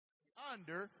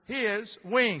under His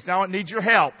wings. Now I need your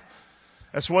help.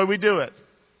 That's the way we do it.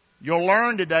 You'll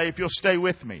learn today if you'll stay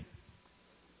with me.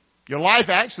 Your life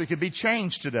actually could be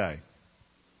changed today.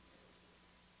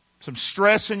 Some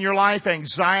stress in your life,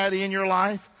 anxiety in your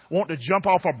life, wanting to jump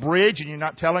off a bridge and you're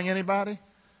not telling anybody.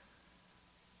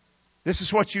 This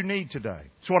is what you need today.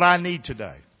 It's what I need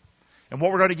today. And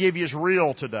what we're going to give you is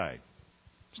real today.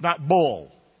 It's not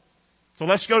bull. So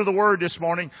let's go to the Word this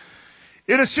morning.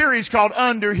 In a series called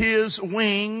Under His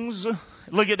Wings.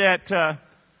 Look at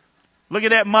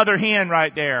that mother hen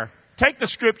right there. Take the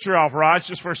scripture off, Raj,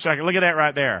 just for a second. Look at that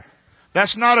right there.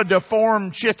 That's not a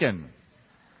deformed chicken.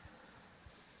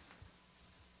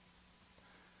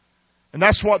 And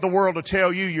that's what the world will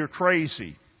tell you. You're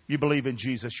crazy. You believe in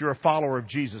Jesus. You're a follower of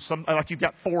Jesus. Like you've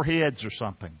got 4 heads or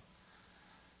something.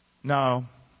 No,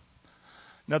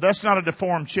 that's not a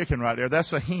deformed chicken right there.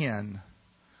 That's a hen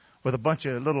with a bunch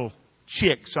of little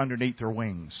chicks underneath their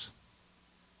wings.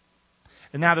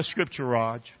 And now the scripture,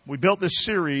 Raj. We built this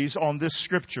series on this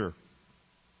scripture.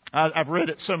 I've read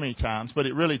it so many times, but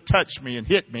it really touched me and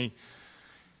hit me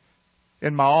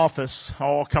in my office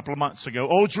a couple of months ago.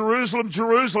 Oh, Jerusalem,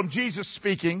 Jerusalem, Jesus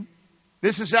speaking.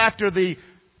 This is after the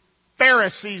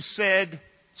Pharisees said,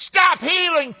 "Stop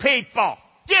healing people.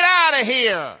 Get out of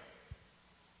here.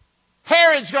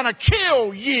 Herod's going to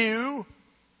kill you."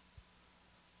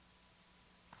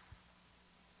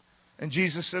 And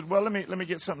Jesus said, well, let me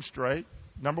get something straight.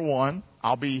 Number one,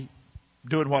 I'll be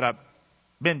doing what I've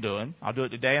been doing. I'll do it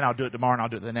today and I'll do it tomorrow and I'll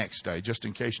do it the next day, just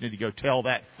in case you need to go tell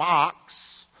that fox.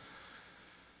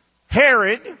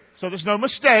 Herod, so there's no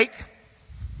mistake.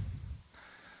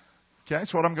 Okay,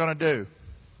 that's what I'm going to do.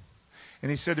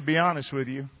 And he said, to be honest with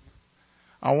you,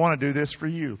 I want to do this for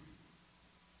you.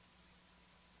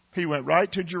 He went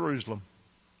right to Jerusalem,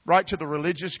 right to the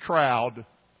religious crowd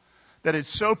that had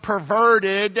so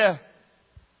perverted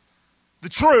the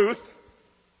truth.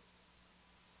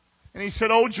 And he said,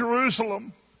 "Oh,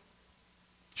 Jerusalem,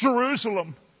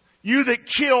 Jerusalem, you that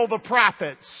kill the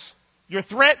prophets, you're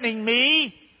threatening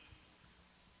me.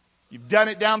 You've done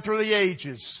it down through the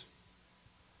ages.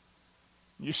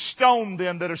 You stone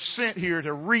them that are sent here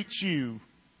to reach you.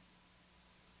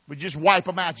 We just wipe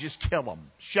them out, just kill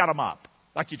them, shut them up,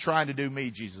 like you're trying to do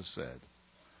me," Jesus said.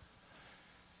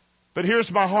 But here's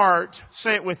my heart.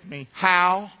 Say it with me.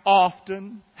 How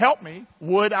often, help me,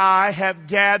 would I have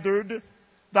gathered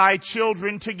thy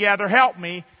children together? Help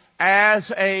me. As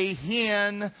a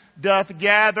hen doth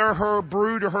gather her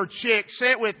brood or her chicks.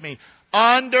 Say it with me.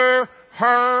 Under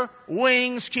her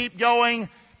wings. Keep going.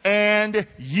 And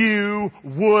you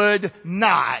would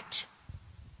not.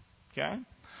 Okay?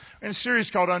 In a series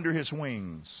called Under His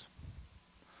Wings.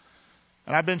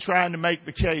 And I've been trying to make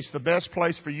the case the best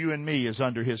place for you and me is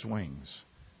under His wings.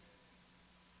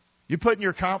 You putting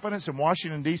your confidence in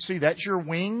Washington, D.C., that's your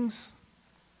wings?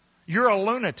 You're a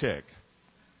lunatic.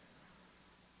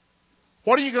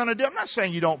 What are you going to do? I'm not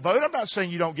saying you don't vote. I'm not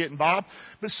saying you don't get involved.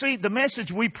 But see, the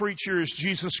message we preach here is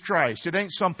Jesus Christ. It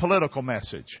ain't some political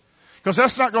message. Because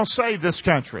that's not going to save this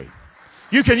country.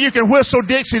 You can whistle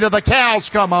Dixie till the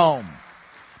cows come home.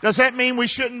 Does that mean we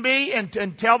shouldn't be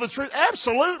and tell the truth?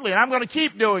 Absolutely. And I'm going to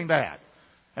keep doing that.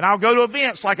 And I'll go to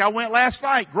events like I went last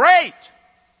night. Great.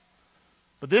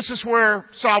 But this is where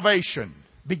salvation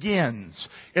begins,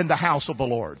 in the house of the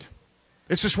Lord.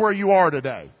 This is where you are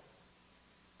today.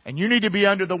 And you need to be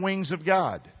under the wings of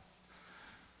God.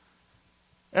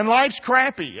 And life's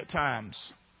crappy at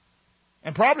times.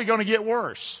 And probably going to get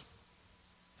worse.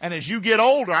 And as you get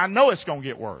older, I know it's going to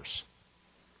get worse.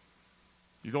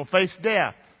 You're going to face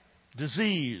death,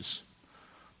 disease,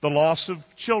 the loss of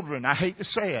children. I hate to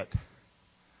say it.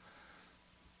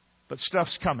 But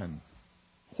stuff's coming.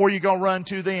 Where are you going to run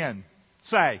to then?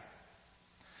 Say.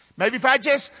 Maybe if I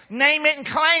just name it and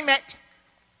claim it.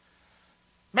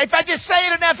 Maybe if I just say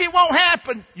it enough, it won't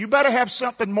happen. You better have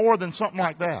something more than something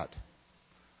like that.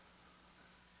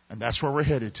 And that's where we're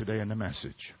headed today in the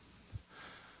message.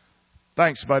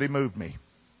 Thanks, buddy. Moved me.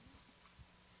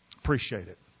 Appreciate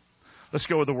it. Let's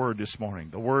go with the Word this morning.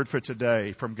 The Word for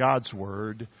today from God's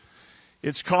Word.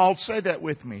 It's called, say that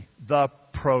with me, the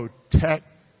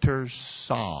Protector's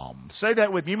Psalm. Say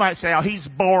that with me. You might say, oh, he's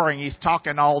boring. He's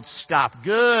talking old stuff.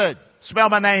 Good. Spell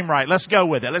my name right. Let's go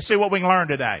with it. Let's see what we can learn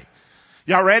today.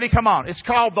 Y'all ready? Come on. It's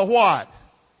called the what?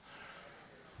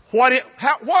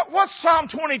 What's Psalm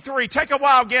 23? Take a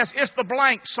wild guess. It's the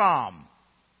blank Psalm.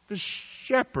 The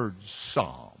Shepherd's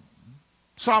Psalm.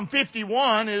 Psalm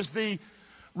 51 is the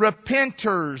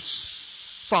Repenter's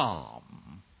Psalm.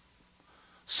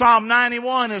 Psalm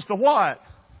 91 is the what?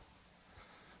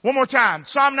 One more time.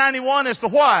 Psalm 91 is the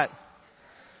what?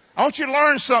 I want you to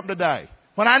learn something today.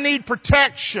 When I need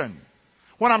protection,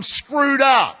 when I'm screwed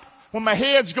up, when my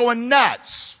head's going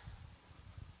nuts,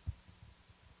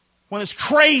 when it's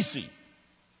crazy,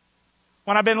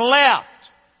 when I've been left,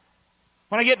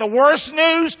 when I get the worst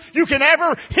news you can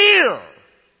ever hear.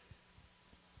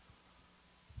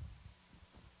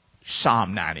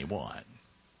 Psalm 91.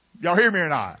 Y'all hear me or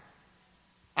not?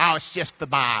 Oh, it's just the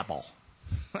Bible.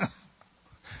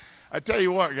 I tell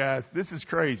you what, guys, this is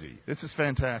crazy. This is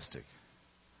fantastic.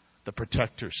 The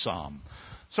Protector's Psalm.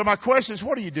 So my question is,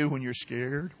 what do you do when you're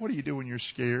scared? What do you do when you're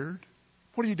scared?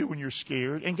 What do you do when you're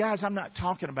scared? And guys, I'm not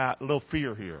talking about a little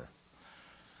fear here.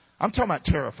 I'm talking about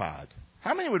terrified.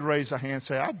 How many would raise a hand and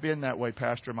say, I've been that way,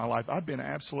 Pastor, in my life. I've been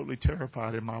absolutely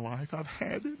terrified in my life. I've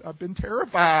had it. I've been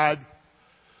terrified.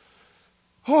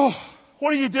 Oh,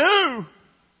 what do you do?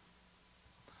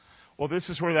 Well, this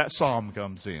is where that psalm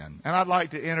comes in. And I'd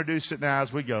like to introduce it now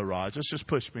as we go, Raj. Let's just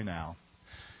push me now.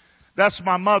 That's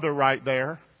my mother right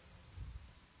there.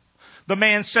 The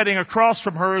man sitting across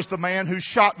from her is the man who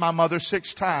shot my mother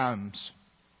 6 times.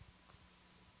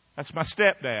 That's my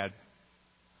stepdad.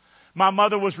 My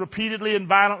mother was repeatedly and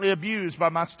violently abused by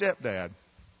my stepdad.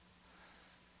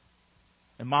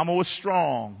 And Mama was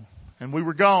strong. And we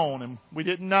were gone. And we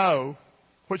didn't know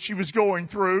what she was going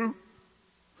through.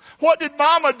 What did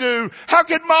Mama do? How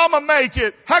could Mama make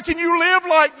it? How can you live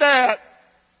like that?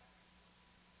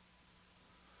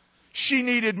 She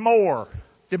needed more.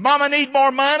 Did Mama need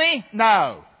more money?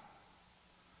 No.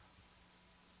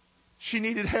 She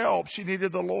needed help. She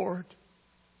needed the Lord.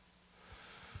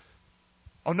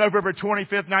 On November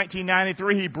 25th,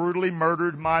 1993, he brutally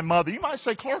murdered my mother. You might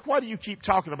say, Clark, why do you keep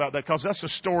talking about that? Because that's the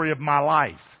story of my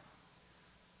life.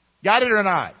 Got it or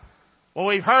not? Well,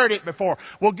 we've heard it before.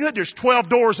 Well, good, there's 12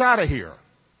 doors out of here.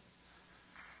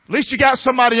 At least you got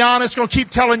somebody honest going to keep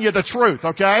telling you the truth,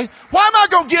 okay? Why am I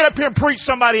going to get up here and preach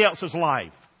somebody else's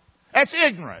life? That's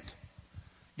ignorant.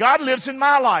 God lives in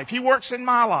my life. He works in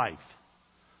my life.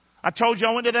 I told you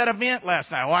I went to that event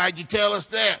last night. Why did you tell us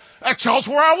that? That's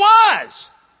where I was.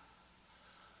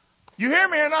 You hear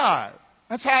me or not?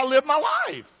 That's how I live my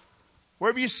life.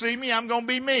 Wherever you see me, I'm going to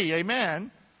be me.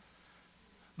 Amen.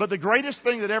 But the greatest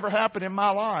thing that ever happened in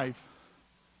my life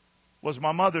was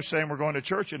my mother saying we're going to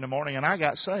church in the morning, and I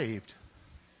got saved.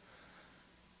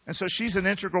 And so she's an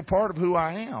integral part of who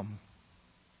I am.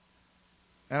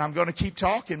 And I'm going to keep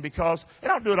talking because I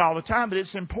don't do it all the time, but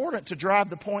it's important to drive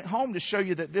the point home to show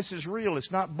you that this is real.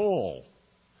 It's not bull.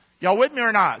 Y'all with me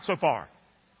or not so far?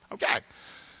 Okay.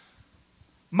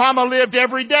 Mama lived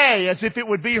every day as if it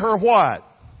would be her what?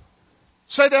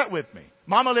 Say that with me.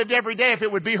 Mama lived every day if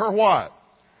it would be her what?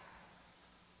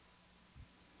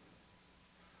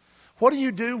 What do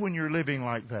you do when you're living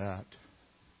like that?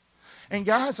 And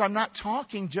guys, I'm not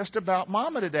talking just about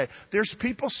Mama today. There's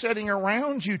people sitting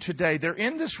around you today. They're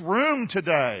in this room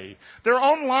today. They're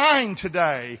online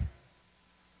today.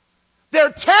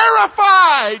 They're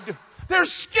terrified. They're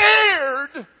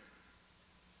scared.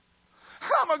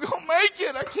 How am I going to make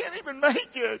it? I can't even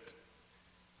make it.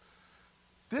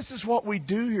 This is what we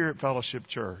do here at Fellowship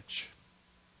Church.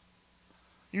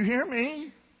 You hear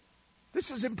me?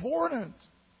 This is important.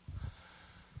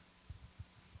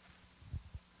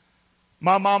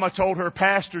 My mama told her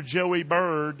pastor, Joey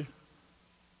Bird,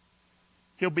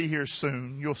 he'll be here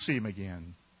soon. You'll see him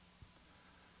again.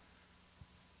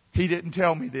 He didn't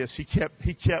tell me this. He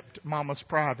kept Mama's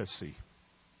privacy.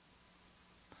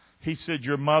 He said,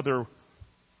 your mother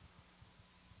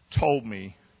told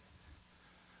me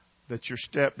that your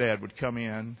stepdad would come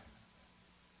in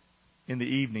the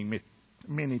evening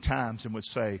many times and would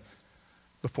say,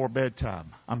 before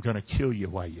bedtime, I'm going to kill you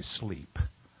while you sleep.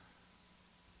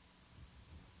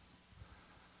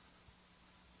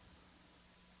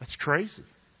 That's crazy.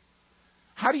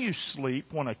 How do you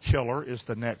sleep when a killer is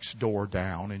the next door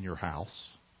down in your house?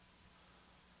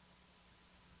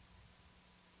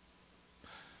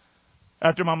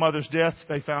 After my mother's death,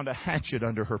 they found a hatchet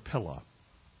under her pillow.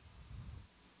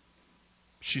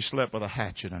 She slept with a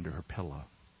hatchet under her pillow.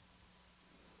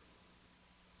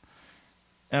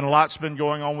 And a lot's been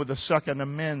going on with the Second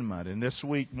Amendment. And this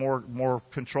week, more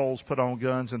controls put on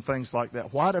guns and things like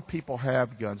that. Why do people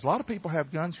have guns? A lot of people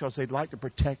have guns because they'd like to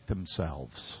protect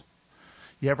themselves.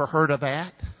 You ever heard of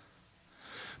that?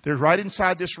 There's right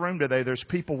inside this room today, there's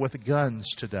people with guns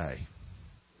today.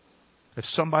 If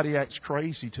somebody acts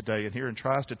crazy today in here and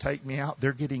tries to take me out,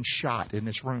 they're getting shot in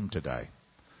this room today.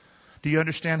 Do you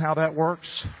understand how that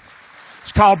works?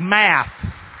 It's called math.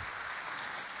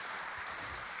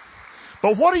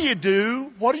 But what do you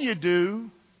do? What do you do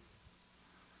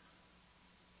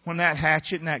when that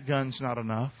hatchet and that gun's not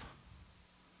enough?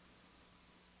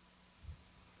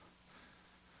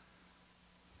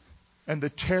 And the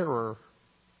terror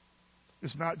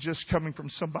is not just coming from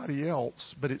somebody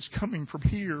else, but it's coming from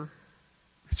here.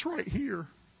 It's right here.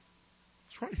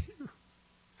 It's right here.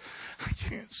 I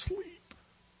can't sleep.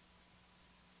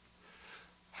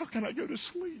 How can I go to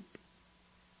sleep?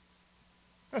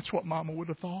 That's what Mama would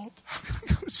have thought. How can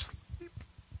I go to sleep?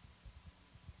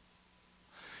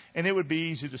 And it would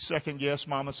be easy to second guess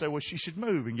Mama and say, well, she should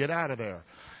move and get out of there.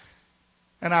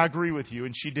 And I agree with you,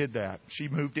 and she did that. She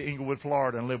moved to Englewood,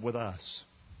 Florida, and lived with us.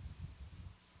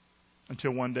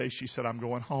 Until one day she said, I'm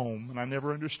going home. And I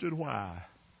never understood why.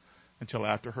 Until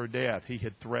after her death, he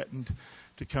had threatened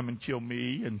to come and kill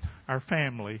me and our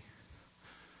family.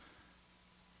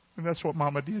 And that's what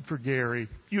Mama did for Gary.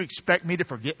 You expect me to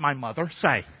forget my mother?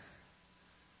 Say.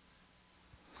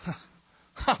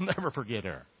 I'll never forget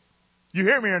her. You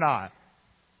hear me or not?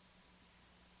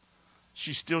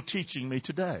 She's still teaching me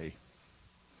today.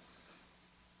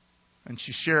 And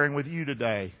she's sharing with you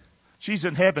today. She's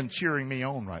in heaven cheering me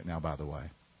on right now, by the way.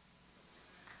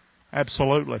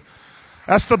 Absolutely.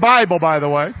 That's the Bible, by the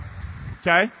way.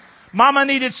 Okay? Mama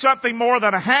needed something more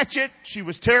than a hatchet. She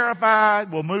was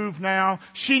terrified. We'll move now.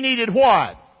 She needed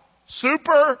what?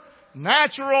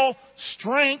 Supernatural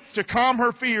strength to calm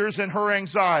her fears and her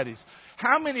anxieties.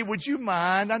 How many would you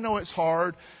mind? I know it's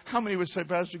hard. How many would say,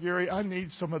 Pastor Gary, I need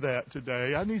some of that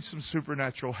today. I need some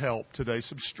supernatural help today,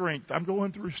 some strength. I'm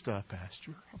going through stuff,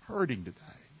 Pastor. I'm hurting today.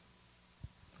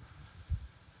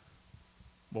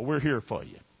 Well, we're here for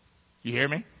you. You hear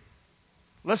me?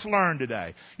 Let's learn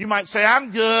today. You might say,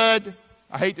 I'm good.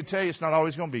 I hate to tell you, it's not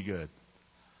always going to be good.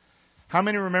 How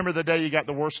many remember the day you got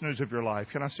the worst news of your life?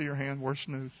 Can I see your hand? Worst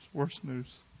news. Worst news.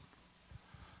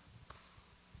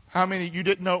 How many you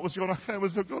didn't know it was going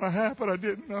to happen? I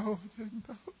didn't know.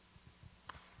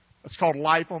 It's called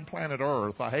life on planet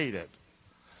Earth. I hate it.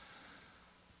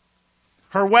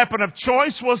 Her weapon of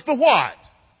choice was the what?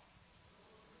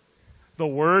 The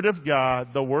Word of God.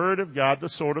 The Word of God, the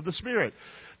sword of the Spirit.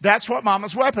 That's what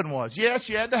Mama's weapon was. Yes,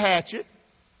 she had the hatchet.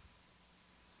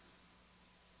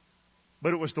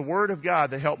 But it was the Word of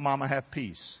God that helped Mama have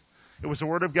peace. It was the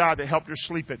Word of God that helped her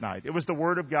sleep at night. It was the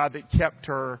Word of God that kept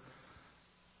her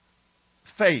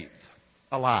faith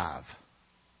alive.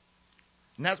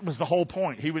 And that was the whole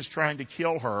point. He was trying to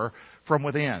kill her from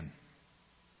within.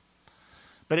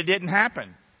 But it didn't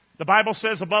happen. The Bible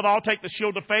says, above all, take the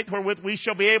shield of faith wherewith we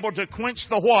shall be able to quench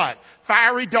the what?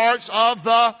 Fiery darts of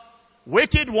the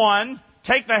wicked one.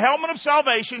 Take the helmet of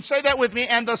salvation. Say that with me.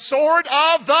 And the sword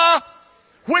of the,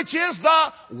 which is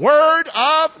the Word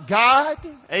of God.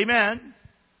 Amen.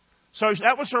 So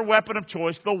that was her weapon of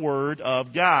choice, the Word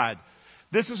of God.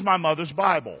 This is my mother's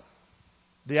Bible.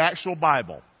 The actual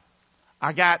Bible.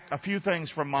 I got a few things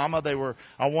from Mama.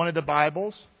 I wanted the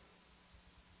Bibles.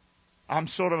 I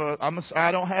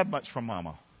don't have much from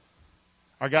Mama.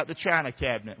 I got the china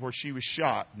cabinet where she was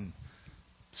shot and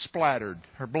splattered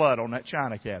her blood on that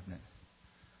china cabinet.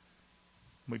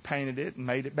 We painted it and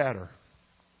made it better.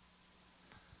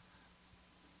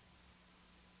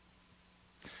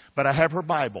 But I have her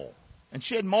Bible. And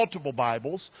she had multiple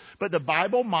Bibles. But the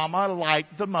Bible Mama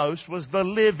liked the most was the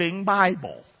Living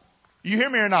Bible. You hear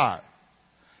me or not?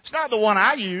 It's not the one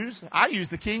I use. I use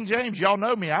the King James. Y'all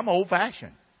know me. I'm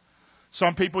old-fashioned.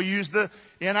 Some people use the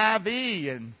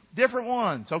NIV and different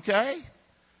ones, okay?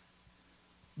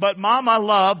 But Mama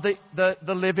loved the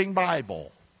Living Bible.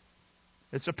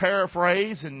 It's a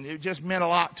paraphrase, and it just meant a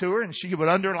lot to her, and she would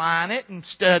underline it and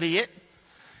study it.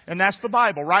 And that's the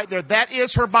Bible right there. That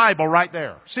is her Bible right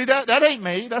there. See, that ain't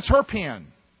me. That's her pen.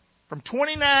 From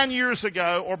 29 years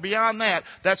ago or beyond that,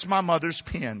 that's my mother's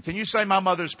pen. Can you say my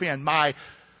mother's pen? My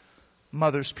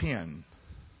mother's pen.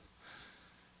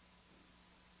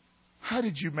 How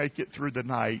did you make it through the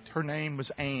night? Her name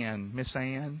was Ann. Miss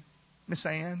Ann. Miss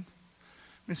Ann.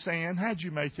 Miss Ann, how'd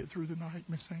you make it through the night,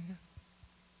 Miss Ann?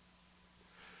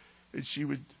 And she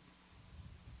would,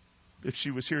 if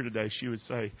she was here today, she would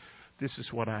say, this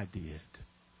is what I did.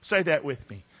 Say that with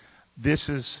me. This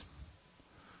is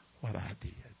what I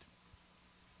did.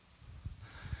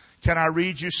 Can I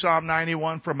read you Psalm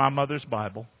 91 from my mother's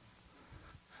Bible?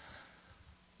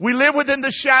 We live within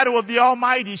the shadow of the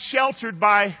Almighty, sheltered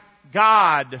by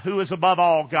God, who is above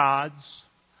all gods.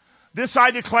 This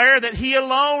I declare, that He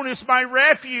alone is my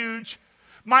refuge,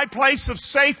 my place of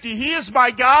safety. He is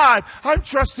my God. I'm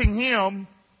trusting Him.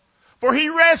 For He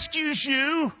rescues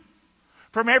you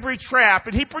from every trap,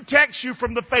 and He protects you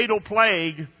from the fatal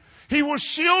plague. He will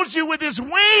shield you with His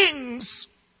wings.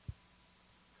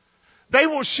 They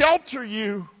will shelter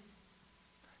you.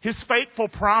 His faithful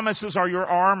promises are your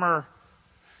armor.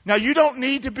 Now you don't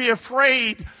need to be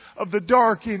afraid of the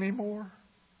dark anymore,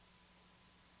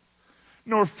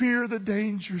 nor fear the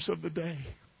dangers of the day.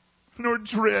 nor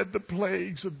dread the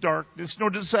plagues of darkness, nor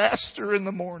disaster in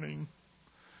the morning.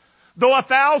 Though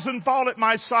 1,000 fall at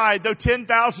my side, though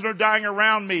 10,000 are dying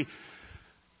around me,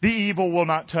 the evil will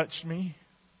not touch me.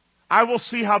 I will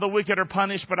see how the wicked are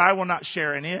punished, but I will not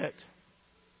share in it.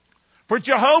 For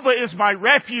Jehovah is my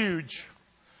refuge.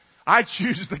 I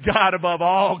choose the God above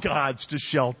all gods to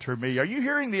shelter me. Are you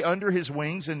hearing the under his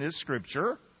wings in this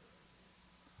scripture?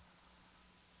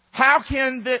 How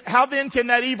then can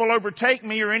that evil overtake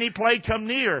me or any plague come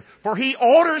near? For he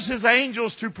orders his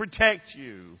angels to protect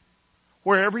you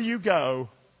wherever you go.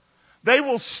 They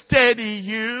will steady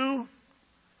you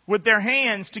with their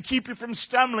hands to keep you from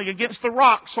stumbling against the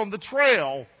rocks on the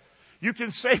trail. You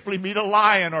can safely meet a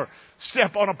lion or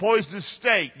step on a poisonous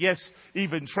snake. Yes,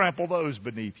 even trample those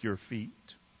beneath your feet.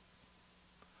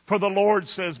 For the Lord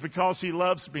says, because he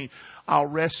loves me, I'll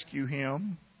rescue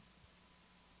him.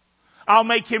 I'll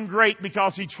make him great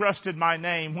because he trusted my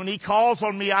name. When he calls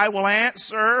on me, I will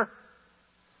answer.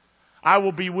 I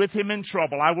will be with him in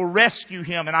trouble. I will rescue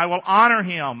him and I will honor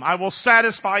him. I will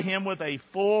satisfy him with a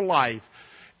full life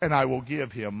and I will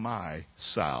give him my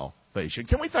salvation.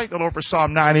 Can we thank the Lord for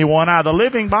Psalm 91 out of the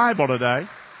Living Bible today?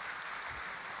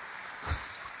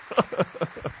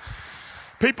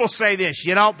 People say this,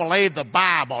 you don't believe the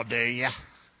Bible, do you?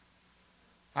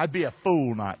 I'd be a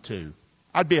fool not to.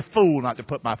 I'd be a fool not to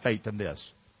put my faith in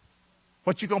this.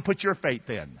 What you going to put your faith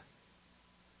in?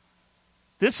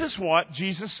 This is what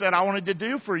Jesus said I wanted to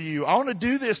do for you. I want to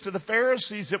do this to the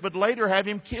Pharisees that would later have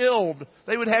him killed.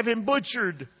 They would have him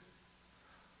butchered.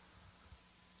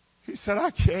 He said,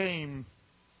 I came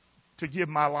to give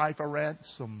my life a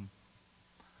ransom.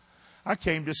 I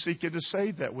came to seek and to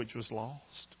save that which was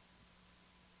lost.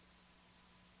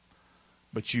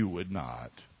 But you would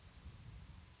not.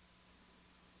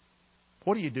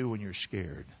 What do you do when you're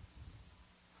scared?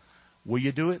 Will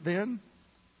you do it then?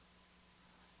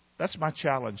 That's my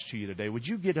challenge to you today. Would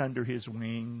you get under his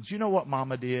wings? You know what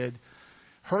Mama did?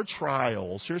 Her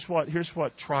trials, here's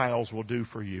what trials will do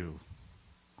for you.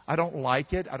 I don't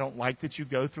like it. I don't like that you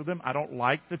go through them. I don't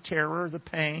like the terror, the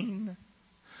pain.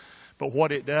 But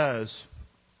what it does,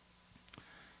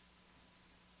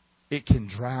 it can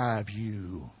drive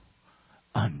you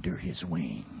under his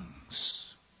wings.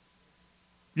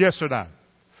 Yes or no?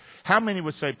 How many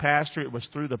would say, Pastor, it was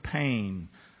through the pain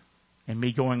and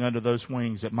me going under those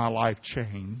wings that my life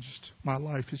changed? My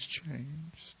life has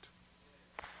changed.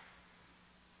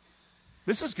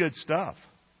 This is good stuff.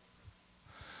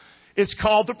 It's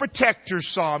called the Protector's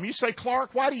Psalm. You say, Clark,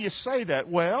 why do you say that?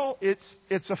 Well,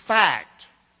 it's a fact.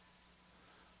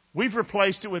 We've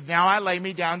replaced it with, now I lay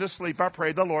me down to sleep. I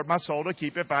pray the Lord my soul to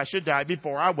keep. If I should die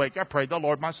before I wake, I pray the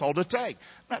Lord my soul to take.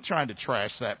 I'm not trying to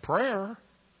trash that prayer.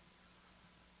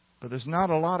 But there's not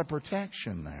a lot of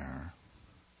protection there.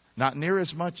 Not near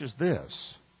as much as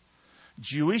this.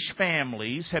 Jewish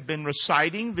families have been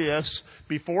reciting this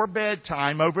before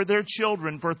bedtime over their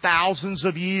children for thousands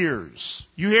of years.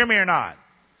 You hear me or not?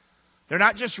 They're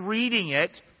not just reading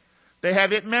it. They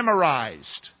have it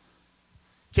memorized.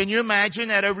 Can you imagine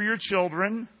that over your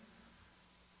children?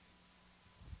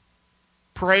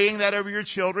 Praying that over your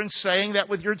children, saying that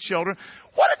with your children.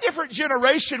 What a different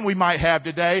generation we might have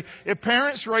today if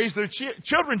parents raise their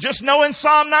children just knowing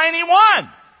Psalm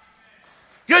 91.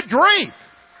 Good grief.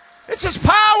 This is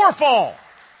powerful.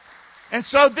 And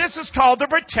so this is called the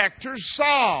Protector's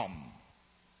Psalm.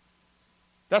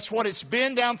 That's what it's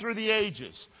been down through the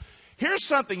ages. Here's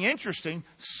something interesting.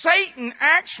 Satan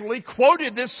actually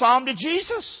quoted this psalm to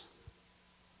Jesus.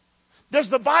 Does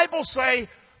the Bible say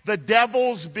the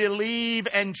devils believe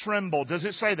and tremble? Does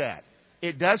it say that?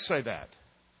 It does say that.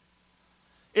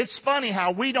 It's funny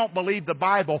how we don't believe the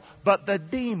Bible, but the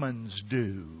demons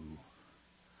do.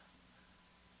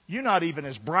 You're not even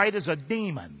as bright as a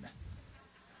demon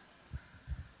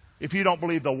if you don't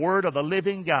believe the word of the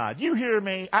living God. You hear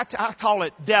me? I call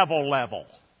it devil level.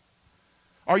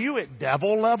 Are you at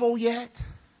devil level yet?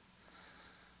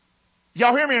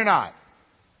 Y'all hear me or not?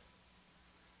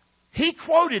 He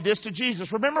quoted this to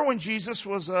Jesus. Remember when Jesus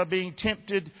was being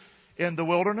tempted in the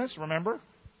wilderness? Remember?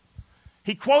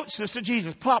 He quotes this to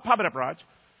Jesus. Pop it up, Raj.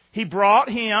 He brought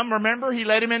him, remember, he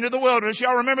led him into the wilderness.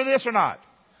 Y'all remember this or not?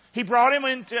 He brought him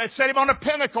in, set him on a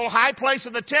pinnacle, high place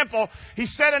of the temple. He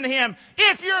said unto him,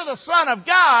 if you're the Son of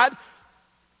God,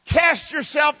 cast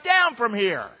yourself down from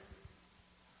here.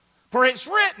 For it's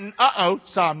written,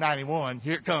 Psalm 91,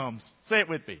 here it comes. Say it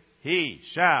with me. He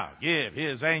shall give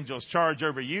his angels charge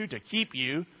over you to keep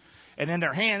you, and in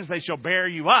their hands they shall bear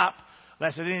you up,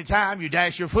 lest at any time you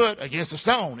dash your foot against a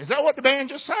stone. Is that what the band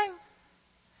just sang?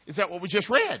 Is that what we just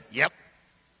read? Yep.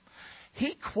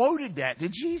 He quoted that to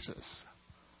Jesus.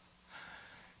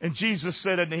 And Jesus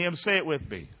said unto him, say it with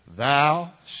me,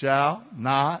 thou shalt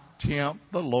not tempt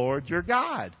the Lord your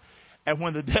God. And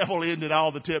when the devil ended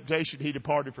all the temptation, he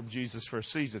departed from Jesus for a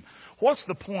season. What's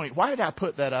the point? Why did I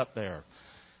put that up there?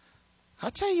 I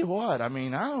tell you what, I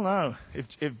don't know.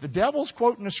 If the devil's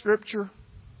quoting the Scripture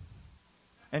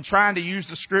and trying to use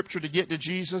the Scripture to get to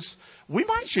Jesus, we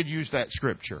should use that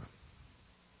Scripture.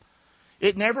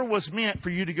 It never was meant for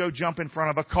you to go jump in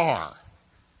front of a car.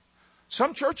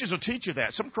 Some churches will teach you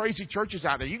that. Some crazy churches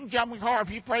out there. You can jump in the car. If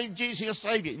you pray to Jesus, He'll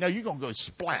save you. No, you're going to go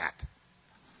splat.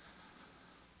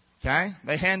 Okay?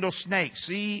 They handle snakes.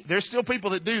 See, there's still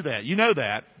people that do that. You know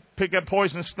that. Pick up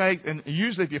poisonous snakes, and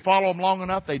usually if you follow them long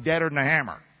enough, they're deader than a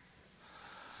hammer.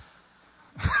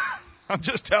 I'm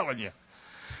just telling you.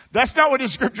 That's not what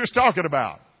this Scripture's talking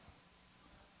about.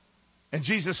 And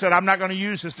Jesus said, I'm not going to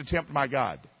use this to tempt my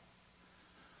God.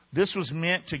 This was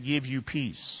meant to give you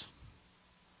peace.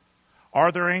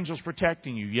 Are there angels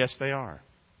protecting you? Yes, they are.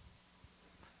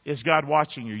 Is God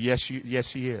watching you? Yes,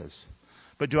 He is.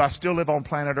 But do I still live on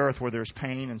planet Earth where there's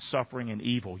pain and suffering and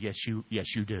evil? Yes, you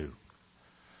do.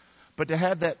 But to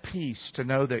have that peace, to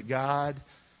know that God,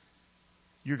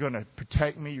 you're going to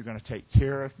protect me, you're going to take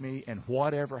care of me, and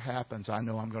whatever happens, I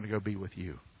know I'm going to go be with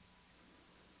you.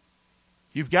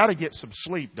 You've got to get some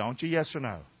sleep, don't you? Yes or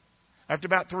no? After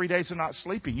about 3 days of not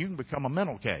sleeping, you can become a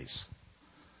mental case.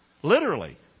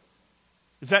 Literally.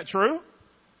 Is that true?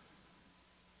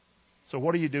 So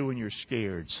what do you do when you're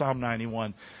scared? Psalm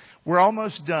 91. We're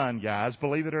almost done, guys,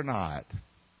 believe it or not.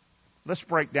 Let's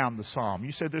break down the psalm.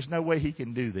 You said there's no way he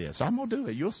can do this. I'm going to do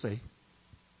it. You'll see.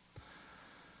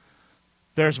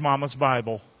 There's Mama's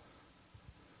Bible.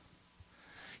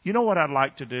 You know what I'd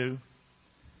like to do?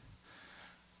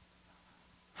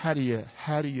 How do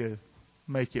you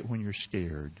make it when you're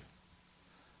scared?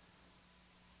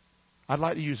 I'd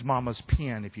like to use Mama's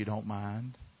pen, if you don't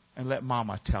mind, and let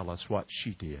Mama tell us what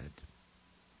she did.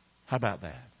 How about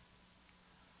that?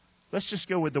 Let's just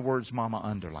go with the words Mama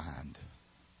underlined.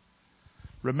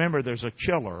 Remember, there's a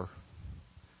killer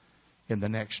in the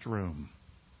next room.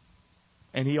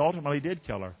 And he ultimately did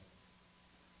kill her.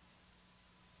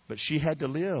 But she had to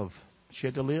live. She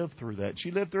had to live through that.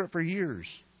 She lived through it for years.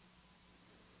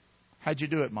 How'd you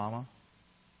do it, Mama?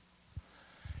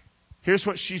 Here's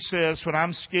what she says. When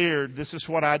I'm scared, this is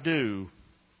what I do.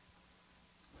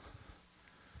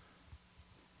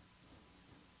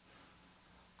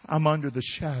 I'm under the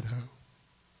shadow.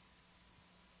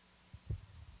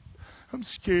 I'm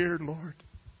scared, Lord.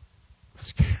 I'm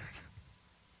scared.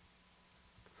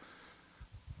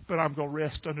 But I'm going to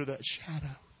rest under that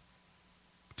shadow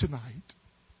tonight.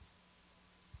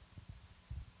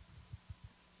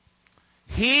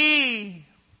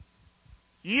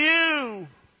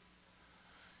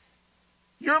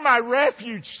 You're my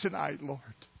refuge tonight, Lord.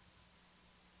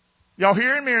 Y'all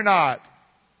hearing me or not?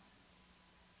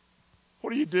 What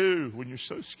do you do when you're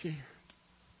so scared?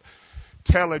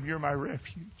 Tell Him, you're my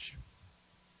refuge.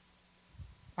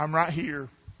 I'm right here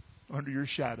under your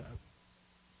shadow.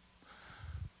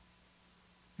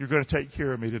 You're going to take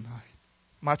care of me tonight.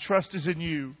 My trust is in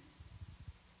you.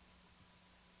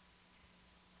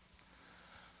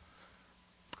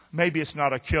 Maybe it's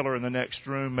not a killer in the next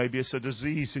room. Maybe it's a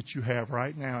disease that you have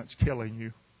right now. It's killing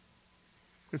you.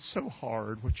 It's so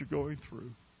hard what you're going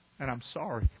through. And I'm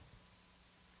sorry.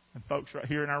 And folks right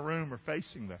here in our room are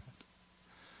facing that.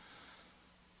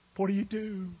 What do?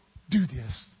 Do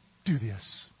this. Do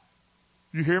this.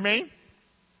 You hear me?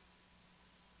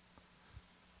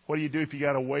 What do you do if you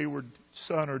got a wayward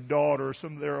son or daughter or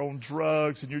some of their own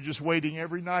drugs and you're just waiting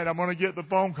every night? I'm going to get the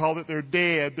phone call that they're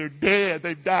dead. They're dead.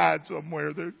 They've died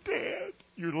somewhere. They're dead.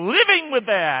 You're living with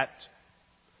that.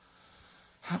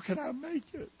 How can I make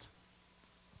it?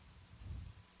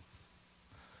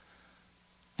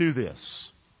 Do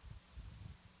this.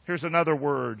 Here's another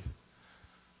word.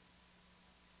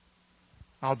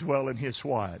 I'll dwell in His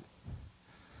what?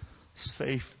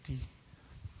 Safety.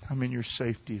 I'm in your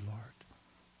safety, Lord.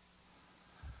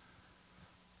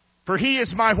 For He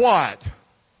is my what?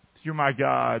 You're my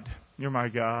God. You're my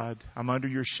God. I'm under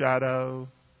your shadow.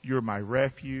 You're my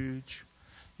refuge.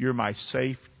 You're my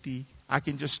safety. I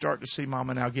can just start to see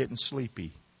Mama now getting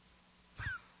sleepy.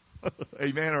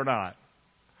 Amen or not?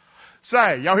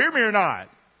 Say, y'all hear me or not?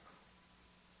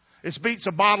 It beats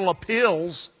a bottle of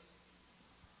pills.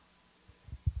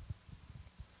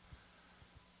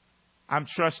 I'm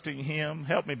trusting Him.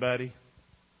 Help me, buddy.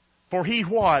 For He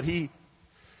what? He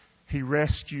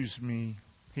rescues me.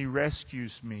 He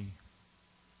rescues me.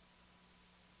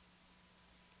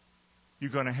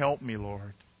 You're going to help me,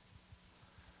 Lord.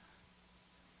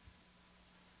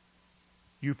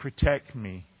 You protect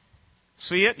me.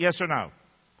 See it? Yes or no?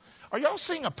 Are y'all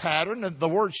seeing a pattern of the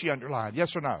words she underlined?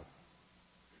 Yes or no?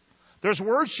 There's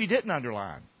words she didn't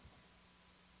underline.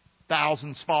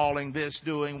 Thousands falling, this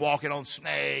doing, walking on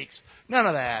snakes. None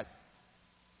of that.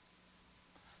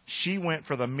 She went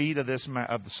for the meat of the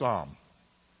psalm.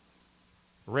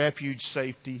 Refuge,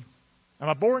 safety. Am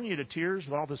I boring you to tears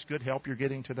with all this good help you're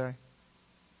getting today?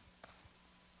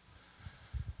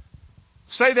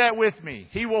 Say that with me.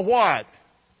 He will what?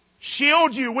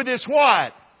 Shield you with His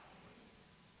what?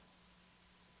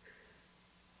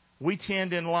 We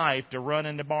tend in life to run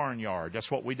in the barnyard. That's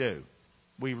what we do.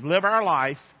 We live our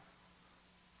life.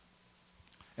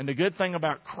 And the good thing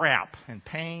about crap and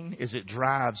pain is it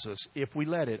drives us, if we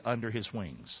let it, under His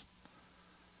wings.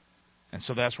 And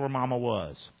so that's where Mama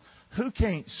was. Who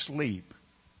can't sleep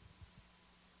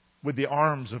with the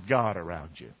arms of God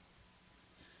around you?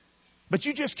 But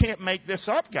you just can't make this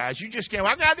up, guys. You just can't,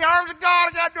 I got the arms of God,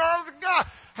 I got the arms of God.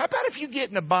 How about if you get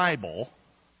in the Bible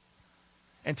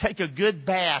and take a good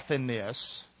bath in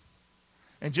this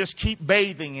and just keep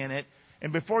bathing in it,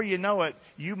 and before you know it,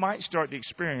 you might start to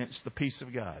experience the peace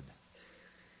of God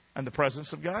and the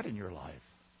presence of God in your life.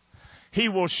 He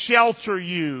will shelter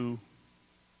you.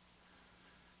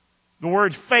 The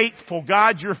word faithful.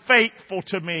 God, you're faithful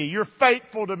to me. You're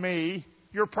faithful to me.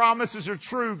 Your promises are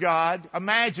true, God.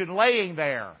 Imagine laying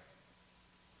there.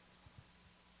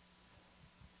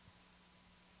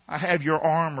 I have your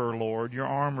armor, Lord. Your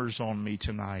armor's on me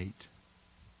tonight.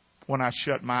 When I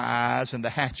shut my eyes and the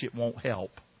hatchet won't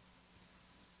help.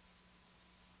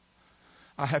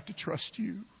 I have to trust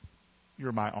you.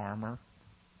 You're my armor.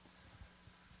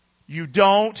 You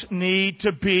don't need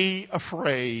to be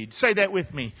afraid. Say that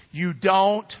with me. You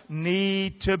don't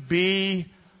need to be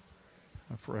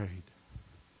afraid.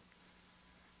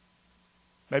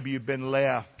 Maybe you've been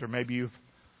left, or maybe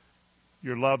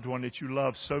your loved one that you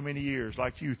loved so many years,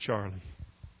 like you, Charlie.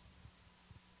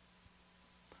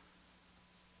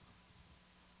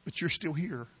 But you're still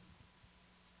here.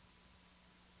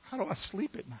 How do I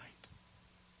sleep at night?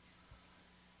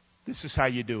 This is how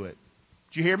you do it.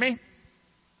 Did you hear me?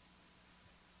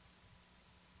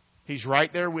 He's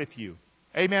right there with you.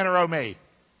 Amen or oh me?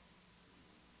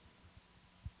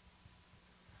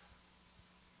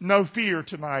 No fear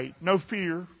tonight. No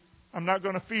fear. I'm not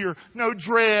going to fear. No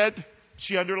dread.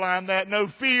 She underlined that. No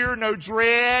fear, no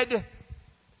dread.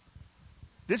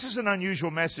 This is an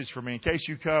unusual message for me. In case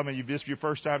you come and this is your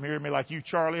first time hearing me like you,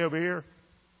 Charlie, over here.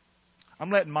 I'm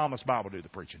letting Mama's Bible do the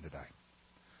preaching today.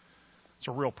 It's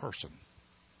a real person.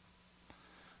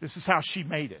 This is how she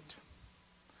made it.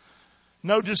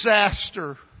 No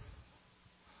disaster.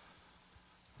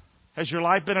 Has your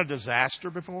life been a disaster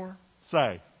before?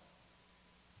 Say.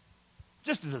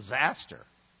 Just a disaster.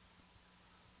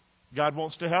 God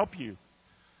wants to help you.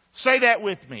 Say that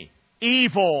with me.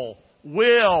 Evil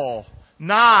will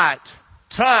not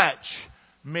touch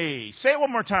me. Say it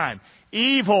one more time.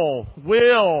 Evil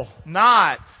will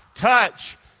not touch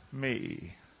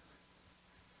me.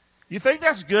 You think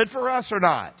that's good for us or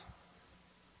not?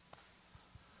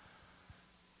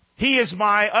 He is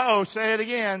my, say it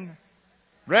again,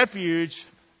 refuge.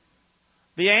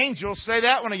 The angels, say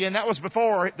that one again. That was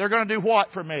before. They're going to do what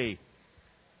for me?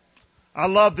 I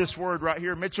love this word right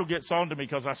here. Mitchell gets on to me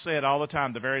because I say it all the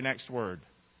time, the very next word.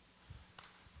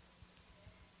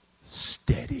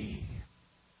 Steady.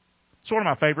 It's one of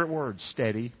my favorite words,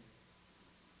 steady.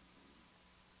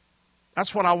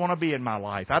 That's what I want to be in my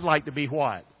life. I'd like to be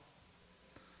what?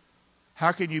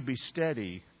 How can you be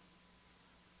steady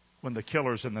when the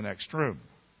killer's in the next room?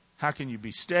 How can you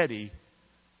be steady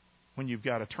when you've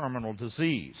got a terminal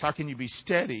disease? How can you be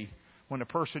steady when the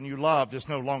person you loved is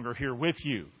no longer here with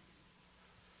you?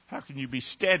 How can you be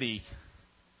steady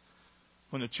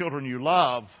when the children you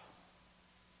love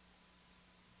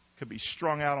could be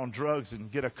strung out on drugs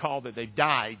and get a call that they've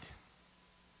died?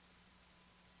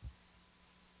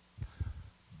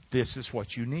 This is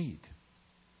what you need.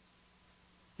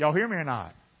 Y'all hear me or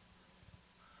not?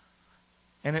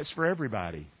 And it's for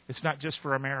everybody. It's not just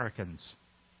for Americans.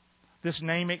 This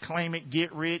name it, claim it,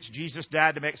 get rich, Jesus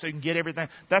died to make so you can get everything.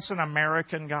 That's an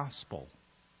American gospel.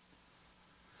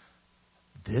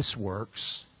 This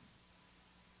works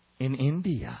in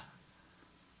India.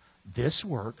 This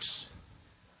works.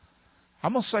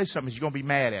 I'm going to say something. You're going to be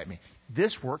mad at me.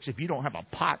 This works if you don't have a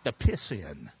pot to piss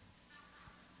in.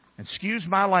 Excuse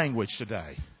my language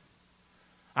today.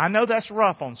 I know that's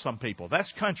rough on some people.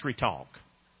 That's country talk.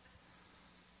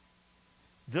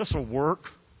 This will work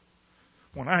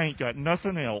when I ain't got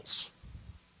nothing else.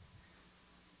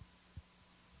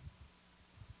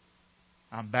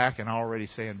 I'm back and already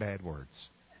saying bad words.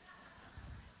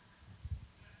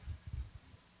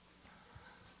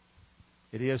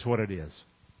 It is what it is.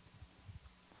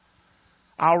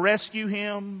 I'll rescue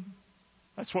him.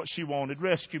 That's what she wanted.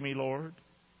 Rescue me, Lord.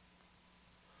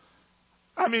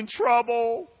 I'm in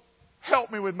trouble.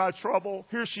 Help me with my trouble.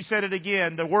 Here she said it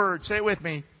again. The word, say it with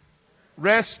me.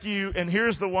 Rescue. And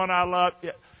here's the one I love.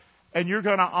 And you're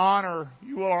going to honor.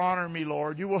 You will honor me,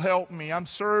 Lord. You will help me. I'm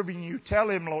serving you. Tell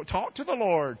him, Lord. Talk to the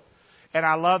Lord. And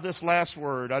I love this last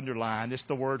word underlined. It's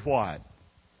the word what?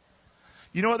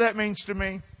 You know what that means to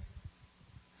me?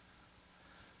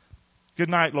 Good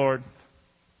night, Lord.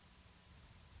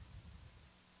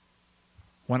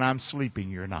 When I'm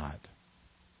sleeping, you're not.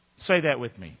 Say that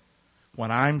with me.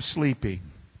 When I'm sleeping.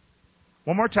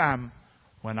 One more time.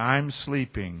 When I'm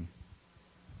sleeping.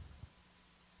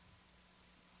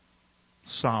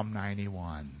 Psalm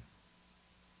 91.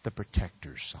 The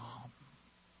Protector's Psalm.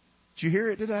 Did you hear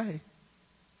it today?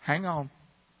 Hang on.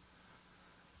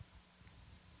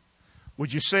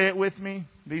 Would you say it with me?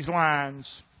 These lines.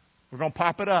 We're going to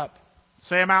pop it up.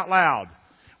 Say them out loud.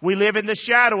 We live in the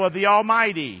shadow of the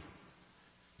Almighty.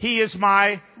 He is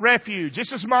my refuge.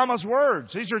 This is Mama's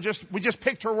words. We just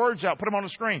picked her words out, put them on the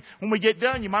screen. When we get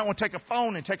done, you might want to take a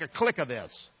phone and take a click of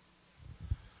this.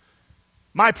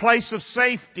 My place of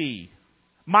safety.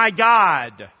 My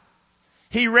God.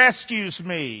 He rescues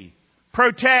me.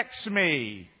 Protects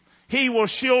me. He will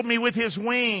shield me with His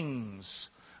wings.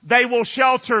 They will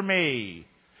shelter me.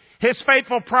 His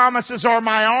faithful promises are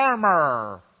my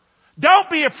armor. Don't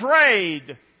be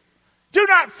afraid. Do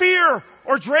not fear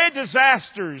or dread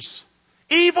disasters.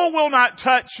 Evil will not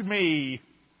touch me.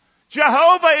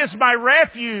 Jehovah is my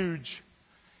refuge.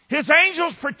 His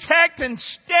angels protect and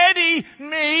steady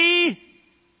me.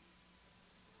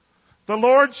 The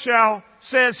Lord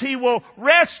says He will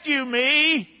rescue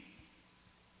me.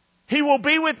 He will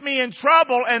be with me in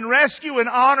trouble and rescue and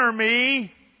honor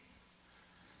me.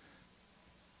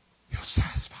 He'll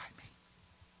satisfy me.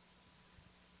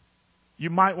 You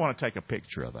might want to take a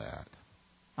picture of that.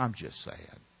 I'm just saying.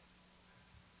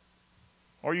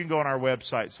 Or you can go on our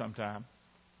website sometime.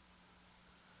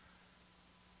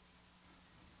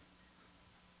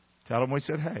 Tell them we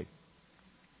said, hey,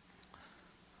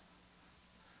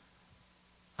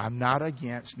 I'm not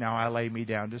against now I lay me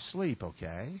down to sleep,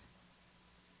 okay?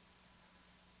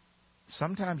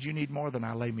 Sometimes you need more than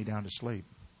I lay me down to sleep.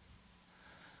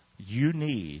 You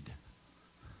need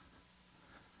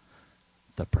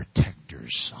the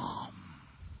Protector's Psalm.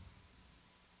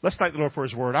 Let's thank the Lord for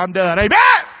His Word. I'm done. Amen!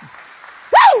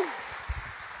 Woo!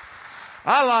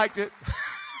 I liked it.